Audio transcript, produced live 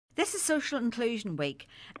This is Social Inclusion Week,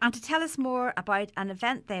 and to tell us more about an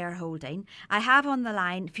event they are holding, I have on the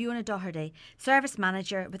line Fiona Doherty, Service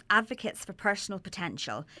Manager with Advocates for Personal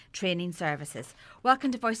Potential Training Services.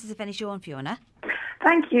 Welcome to Voices of Inishowen, Fiona.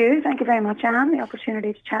 Thank you. Thank you very much, Anne, the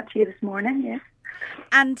opportunity to chat to you this morning. Yes.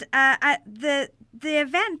 And the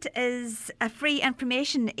event is a free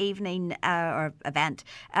information evening or event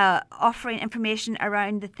offering information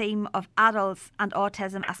around the theme of adults and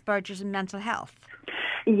autism, Asperger's and mental health.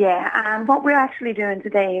 Yeah, and what we're actually doing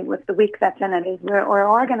today with the week that's in it is we're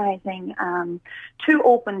organising 2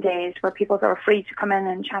 open days where people are free to come in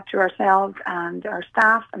and chat to ourselves and our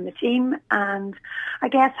staff and the team, and I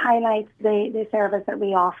guess highlight the service that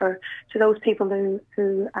we offer to those people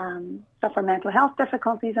who suffer mental health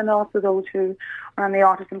difficulties and also those who are on the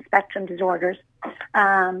autism spectrum disorders.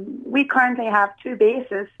 We currently have 2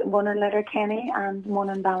 bases, one in Letterkenny and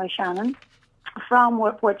one in Ballyshannon, from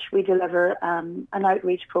which we deliver an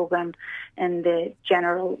outreach programme in the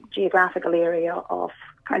general geographical area of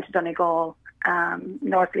County Donegal,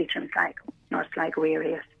 North Leitrim, North Sligo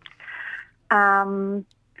areas.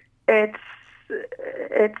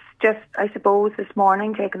 It's just, I suppose, this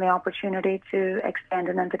morning taking the opportunity to extend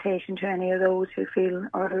an invitation to any of those who feel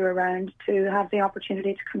or who are around to have the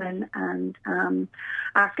opportunity to come in and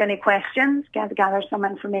ask any questions, gather some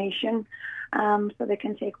information, so they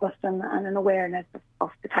can take wisdom and an awareness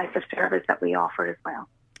of the type of service that we offer as well.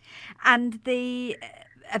 And the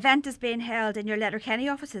event is being held in your Letterkenny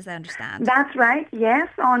offices, I understand. That's right, yes,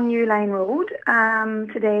 on New Line Road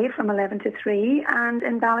today from 11 to 3, and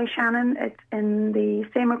in Ballyshannon it's in the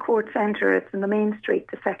Seymour Court Centre, it's in the main street,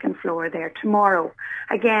 the 2nd floor there, tomorrow,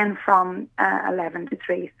 again from 11 to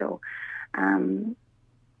 3. So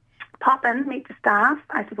pop in, meet the staff,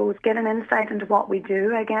 I suppose, get an insight into what we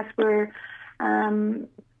do. I guess we're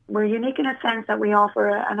unique in a sense that we offer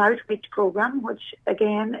an outreach programme, which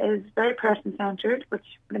again is very person-centred, which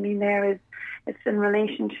I mean there is, it's in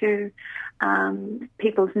relation to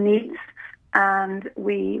people's needs, and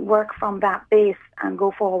we work from that base and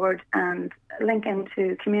go forward and link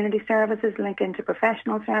into community services, link into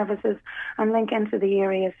professional services, and link into the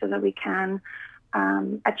areas so that we can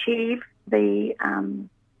achieve the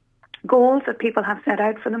goals that people have set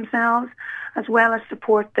out for themselves, as well as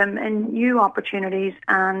support them in new opportunities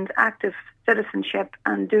and active citizenship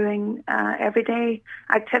and doing everyday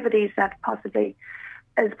activities that possibly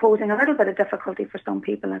is posing a little bit of difficulty for some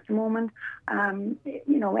people at the moment.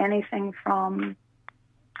 Anything from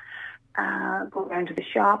going down to the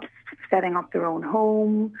shops, setting up their own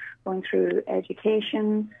home, going through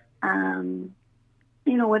education.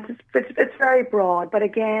 It's very broad, but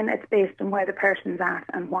again, it's based on where the person's at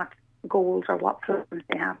and what goals or what plans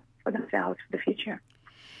they have for themselves for the future.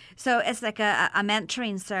 So it's like a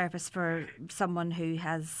mentoring service for someone who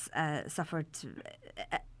has suffered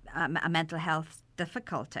a mental health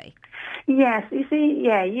difficulty. Yes, you see,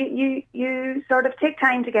 yeah, you sort of take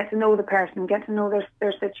time to get to know the person, get to know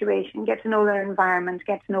their situation, get to know their environment,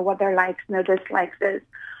 get to know what their likes and their dislikes is.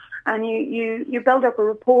 And you build up a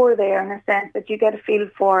rapport there in a sense that you get a feel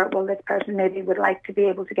for, well, this person maybe would like to be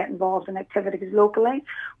able to get involved in activities locally,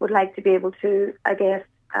 would like to be able to, I guess,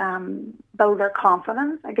 build their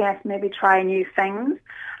confidence, I guess, maybe try new things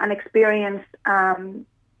and experience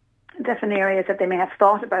different areas that they may have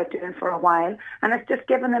thought about doing for a while. And it's just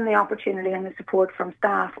giving them the opportunity and the support from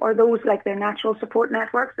staff or those like their natural support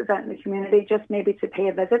networks that's out in the community, just maybe to pay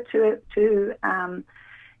a visit to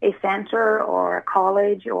a centre or a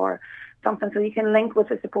college or something, so you can link with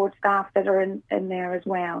the support staff that are in there as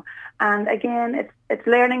well. And again, it's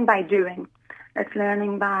learning by doing. It's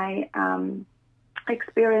learning by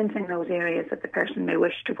experiencing those areas that the person may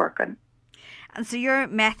wish to work in. And so your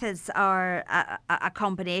methods are a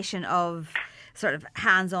combination of sort of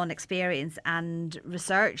hands-on experience and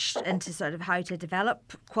research into sort of how to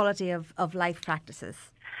develop quality of life practices.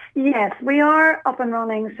 Yes, we are up and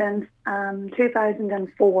running since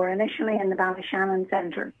 2004, initially in the Ballyshannon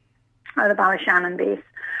Centre, or the Ballyshannon base.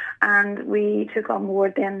 And we took on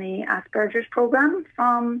board then the Asperger's programme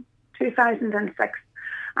from 2006.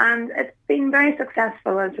 And it's been very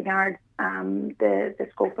successful as regards the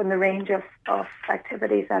scope and the range of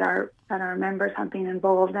activities that our members have been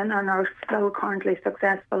involved in and are still currently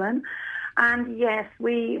successful in. And yes,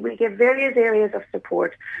 we give various areas of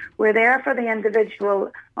support. We're there for the individual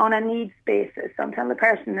on a needs basis until the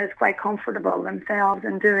person is quite comfortable themselves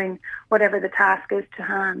in doing whatever the task is to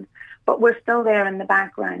hand. But we're still there in the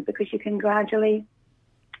background because you can gradually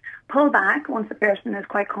pull back once the person is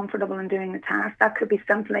quite comfortable in doing the task. That could be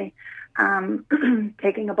simply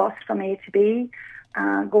taking a bus from A to B,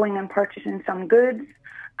 going and purchasing some goods,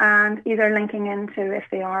 and either linking into if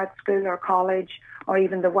they are at school or college or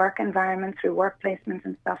even the work environment through work placements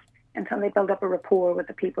and stuff until they build up a rapport with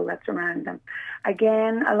the people that surround them.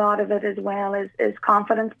 Again, a lot of it as well is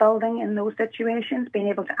confidence building in those situations, being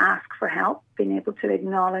able to ask for help, being able to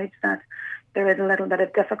acknowledge that there is a little bit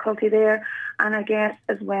of difficulty there. And I guess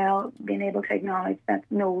as well, being able to acknowledge that,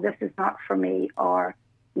 no, this is not for me, or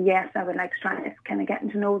yes, I would like to try. It's kind of getting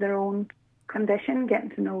to know their own condition, getting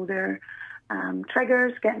to know their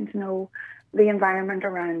triggers, getting to know the environment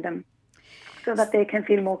around them so that they can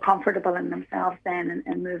feel more comfortable in themselves then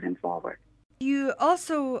and moving forward. You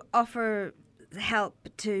also offer help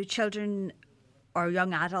to children or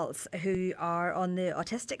young adults who are on the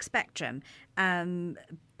autistic spectrum,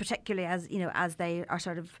 particularly as they are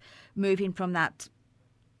sort of moving from that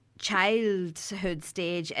childhood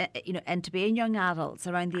stage, into being young adults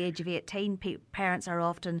around the age of 18. Parents are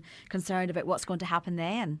often concerned about what's going to happen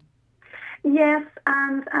then. Yes,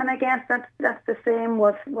 and I guess that's the same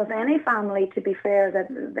with any family, to be fair, that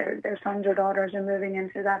their sons or daughters are moving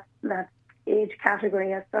into that age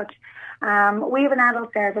category as such. We have an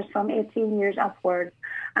adult service from 18 years upwards,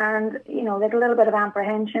 and there's a little bit of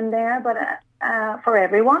apprehension there, but for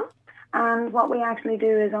everyone. And what we actually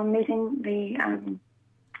do is, on meeting the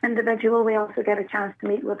individual, we also get a chance to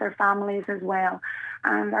meet with their families as well.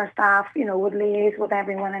 And our staff, would liaise with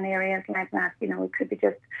everyone in areas like that. It could be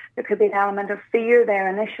there could be an element of fear there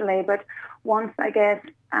initially, but once, I guess,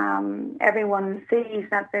 everyone sees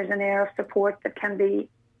that there's an area of support that can be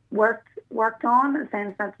worked on, in the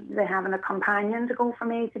sense that they have a companion to go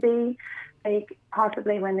from A to B. They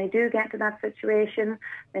possibly, when they do get to that situation,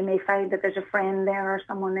 they may find that there's a friend there or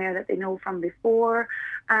someone there that they know from before.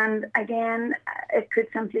 And again, it could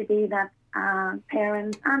simply be that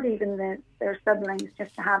parents and even their siblings,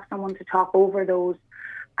 just to have someone to talk over those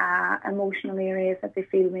emotional areas that they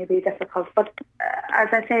feel may be difficult. But as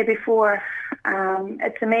I say before,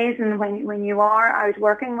 it's amazing when you are out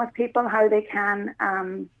working with people how they can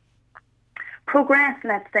progress,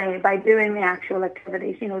 let's say, by doing the actual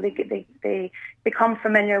activities. They become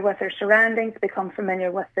familiar with their surroundings, become familiar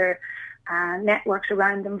with their networks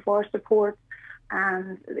around them for support,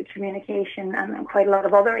 and the communication and quite a lot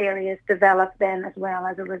of other areas develop then as well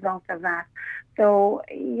as a result of that. So,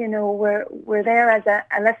 we're there as a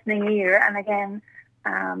listening ear, and again,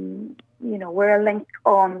 we're a link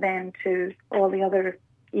on then to all the other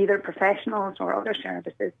either professionals or other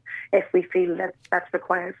services if we feel that that's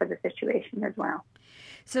required for the situation as well.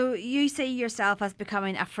 So you see yourself as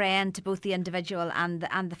becoming a friend to both the individual and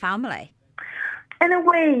the family? In a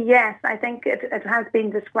way, yes. I think it has been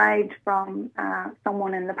described from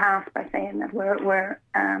someone in the past by saying that we're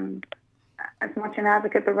as much an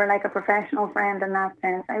advocate, but we're like a professional friend in that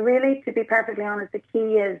sense. I really, to be perfectly honest, the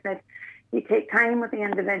key is that you take time with the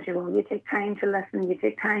individual, you take time to listen, you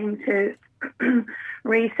take time to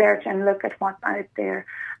research and look at what's out there.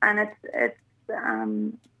 And I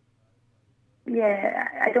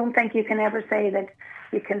don't think you can ever say that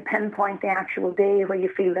you can pinpoint the actual day where you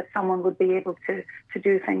feel that someone would be able to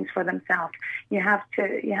do things for themselves. You have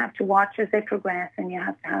to watch as they progress, and you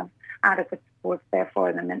have to have adequate support there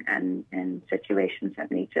for them in situations that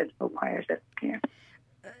requires it. Yeah.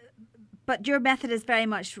 But your method is very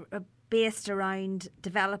much based around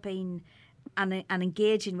developing and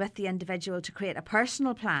engaging with the individual to create a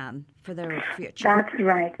personal plan for their future. That's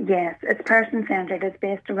right, yes. It's person-centred. It's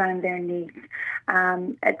based around their needs.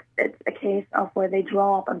 It's a case of where they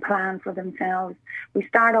draw up and plan for themselves. We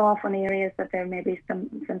start off on areas that they maybe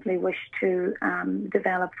simply wish to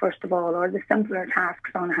develop first of all, or the simpler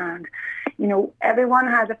tasks on hand. Everyone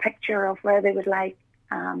has a picture of where they would like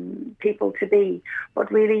people to be,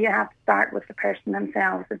 but really you have to start with the person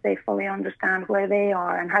themselves as they fully understand where they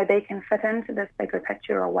are and how they can fit into this bigger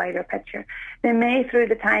picture or wider picture. They may, through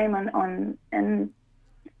the time in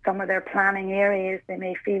some of their planning areas, they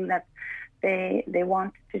may feel that they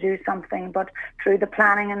want to do something, but through the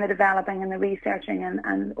planning and the developing and the researching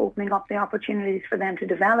and opening up the opportunities for them to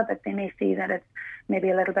develop it, they may see that it's maybe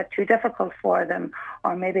a little bit too difficult for them,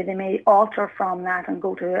 or maybe they may alter from that and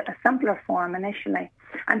go to a simpler form initially.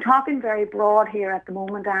 I'm talking very broad here at the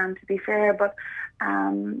moment, Anne, to be fair, but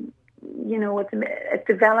it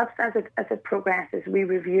develops as it progresses. We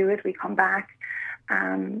review it, we come back,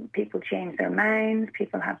 people change their minds,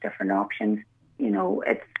 people have different options.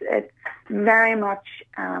 It's very much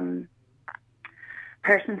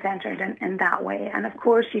person-centred in that way. And of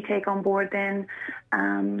course, you take on board then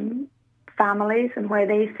families and where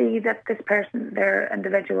they see that this person, their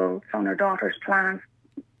individual son or daughter's plans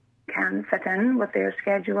can fit in with their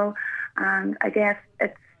schedule. And I guess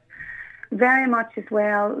it's very much as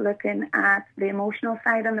well looking at the emotional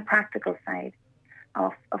side and the practical side.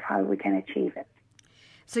 of how we can achieve it.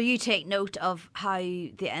 So you take note of how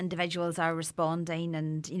the individuals are responding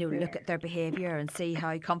and, look at their behaviour and see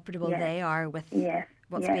how comfortable they are with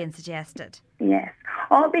what's being suggested. Yes.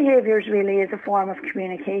 All behaviours really is a form of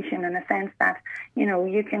communication in a sense that,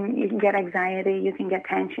 you can get anxiety, you can get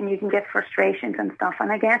tension, you can get frustrations and stuff.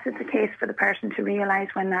 And I guess it's a case for the person to realise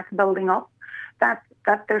when that's building up that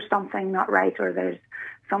there's something not right or there's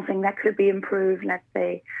something that could be improved, let's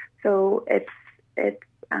say. So it's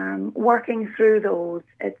working through those,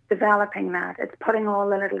 it's developing that, it's putting all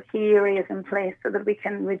the little key areas in place so that we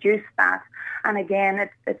can reduce that. And again,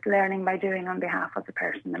 it's learning by doing on behalf of the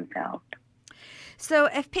person themselves. So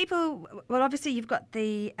if people, well, obviously you've got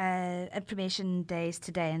the information days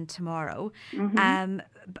today and tomorrow,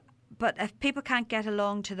 but if people can't get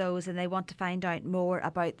along to those and they want to find out more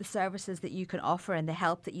about the services that you can offer and the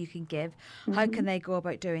help that you can give, how can they go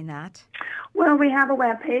about doing that? Well, we have a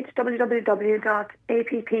webpage, www.appts.ie,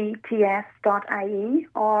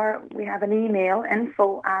 or we have an email,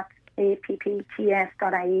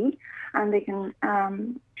 info@appts.ie, and they can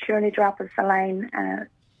surely drop us a line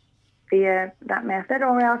via that method,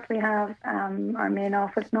 or else we have our main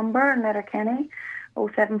office number in Letterkenny,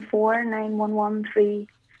 074 911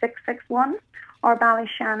 3661, or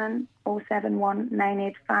Ballyshannon, 071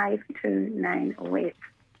 985 2908.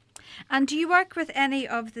 And do you work with any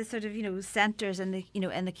of the sort of, centres in the,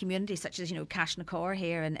 in the community, such as, Cashnacor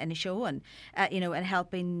here and Inishowen, and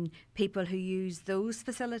helping people who use those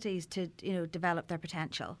facilities to, develop their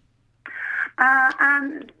potential?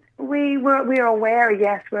 And we're aware,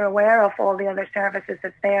 yes, we're aware of all the other services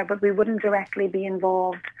that's there, but we wouldn't directly be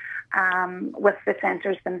involved with the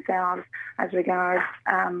centres themselves as regards.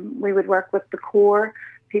 We would work with the core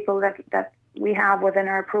people that we have within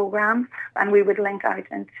our programme, and we would link out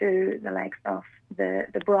into the likes of the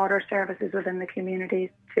broader services within the communities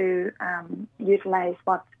to utilise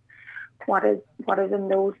what is in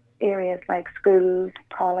those areas, like schools,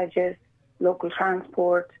 colleges, local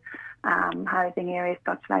transport, housing areas,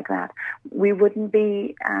 such like that. We wouldn't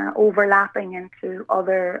be overlapping into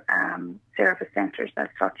other service centres as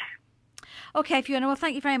such. Okay, Fiona, well,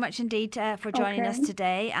 thank you very much indeed for joining us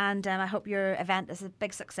today, and I hope your event is a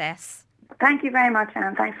big success. Thank you very much,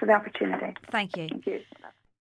 Anne. Thanks for the opportunity. Thank you. Thank you.